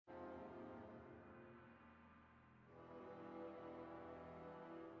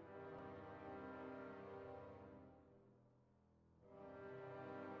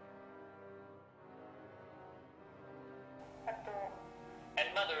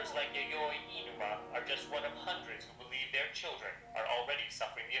mothers like Yayoi Inuma are just one of hundreds who believe their children are already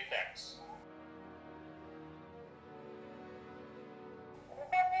suffering the effects.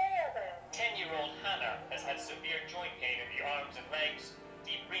 10-year-old Hannah has had severe joint pain in the arms and legs,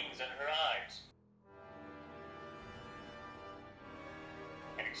 deep rings under her eyes,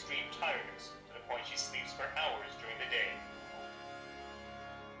 and extreme tiredness to the point she sleeps for hours during the day.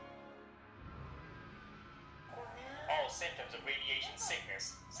 All symptoms of radiation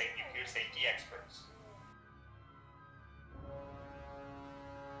sickness, say nuclear safety experts.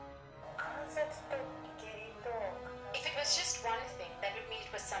 If it was just one thing, that would mean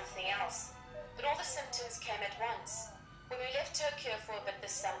it was something else. But all the symptoms came at once. When we left Tokyo for a bit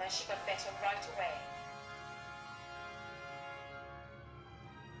this summer, she got better right away.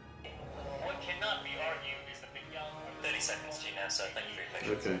 What cannot be argued is that the young... 30 seconds, Gina, so thank you for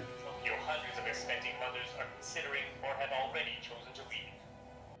your patience. Okay. Tokyo, hundreds of expecting mothers are considering or have already chosen to leave.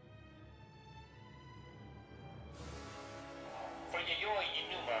 For Yayoi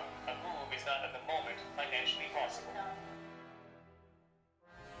Inuma, a move is not at the moment financially possible.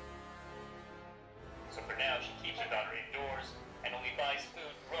 So for now, she keeps her daughter indoors and only buys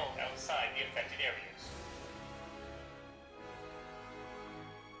food grown outside the affected areas.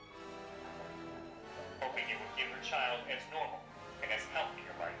 Hoping it will give her child as normal and as healthy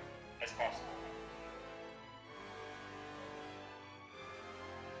a life as possible.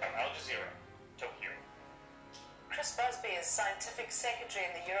 From AlJazeera, Tokyo. Chris Busby is Scientific Secretary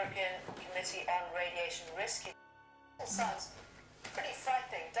in the European Committee on Radiation Risk. It sounds pretty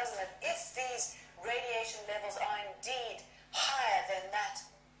frightening, doesn't it? If these radiation levels are indeed higher than that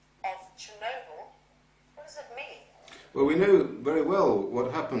of Chernobyl, what does it mean? Well, we know very well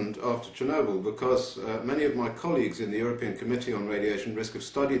what happened after Chernobyl because many of my colleagues in the European Committee on Radiation Risk have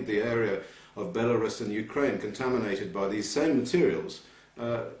studied the area of Belarus and Ukraine contaminated by these same materials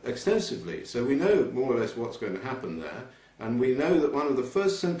extensively. So we know more or less what's going to happen there, and we know that one of the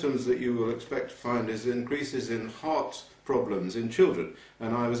first symptoms that you will expect to find is increases in heart problems in children.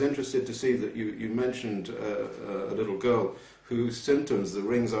 And I was interested to see that you mentioned a little girl whose symptoms, the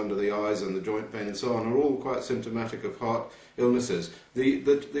rings under the eyes and the joint pain and so on, are all quite symptomatic of heart illnesses. The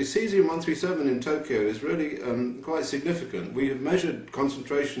Cesium-137 in Tokyo is really quite significant. We have measured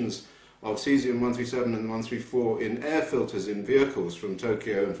concentrations of Cesium-137 and 134 in air filters in vehicles from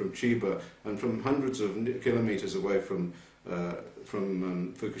Tokyo and from Chiba and from hundreds of kilometers away from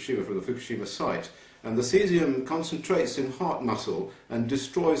Fukushima, from the Fukushima site. And the cesium concentrates in heart muscle and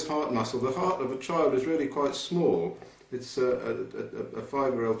destroys heart muscle. The heart of a child is really quite small. It's a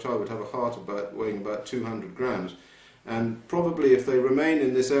 5-year-old child would have a heart weighing about 200 grams. And probably if they remain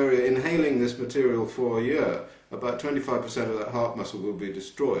in this area inhaling this material for a year, about 25% of that heart muscle will be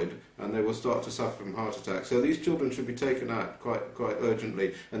destroyed and they will start to suffer from heart attacks. So these children should be taken out quite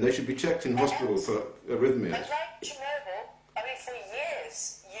urgently, and they should be checked in hospital for arrhythmias. But like Chernobyl, I mean, for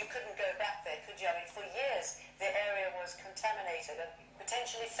years you couldn't go back there, could you? I mean, for years the area was contaminated and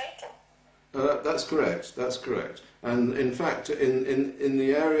potentially fatal. That's correct, that's correct. And in fact, in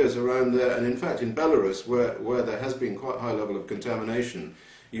the areas around there, and in fact in Belarus, where there has been quite a high level of contamination,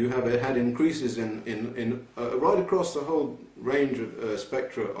 you have had increases in right across the whole range of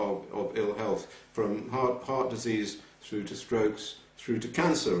spectra of ill health, from heart disease through to strokes, through to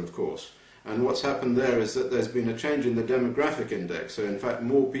cancer, of course. And what's happened there is that there's been a change in the demographic index. So in fact,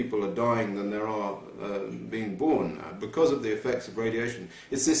 more people are dying than there are being born because of the effects of radiation.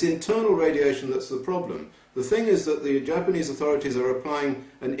 It's this internal radiation that's the problem. The thing is that the Japanese authorities are applying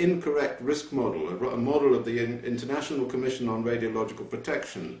an incorrect risk model, a model of the International Commission on Radiological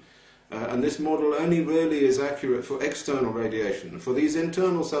Protection. And this model only really is accurate for external radiation. For these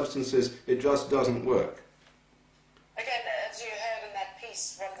internal substances, it just doesn't work. Again, as you heard in that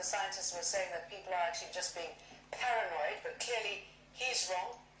piece, one of the scientists was saying that people are actually just being paranoid, but clearly he's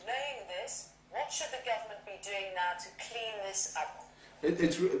wrong. Knowing this, what should the government be doing now to clean this up?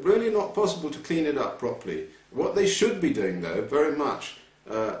 It's really not possible to clean it up properly. What they should be doing, though,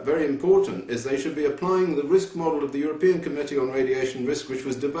 very important, is they should be applying the risk model of the European Committee on Radiation Risk, which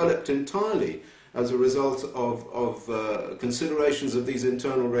was developed entirely as a result of considerations of these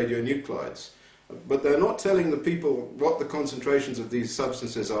internal radionuclides. But they're not telling the people what the concentrations of these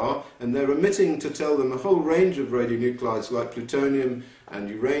substances are, and they're omitting to tell them a whole range of radionuclides like plutonium and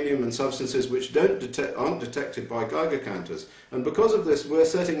uranium and substances which aren't detected by Geiger counters. And because of this, we're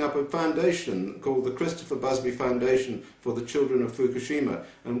setting up a foundation called the Christopher Busby Foundation for the Children of Fukushima,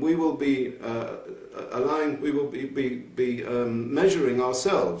 and we will be measuring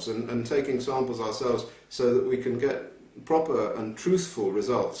ourselves and taking samples ourselves so that we can get proper and truthful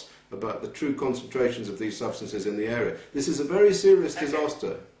results about the true concentrations of these substances in the area. This is a very serious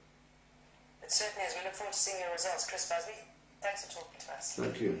disaster. It certainly is. We look forward to seeing your results, Chris Busby. Thanks for talking to us.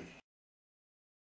 Thank you.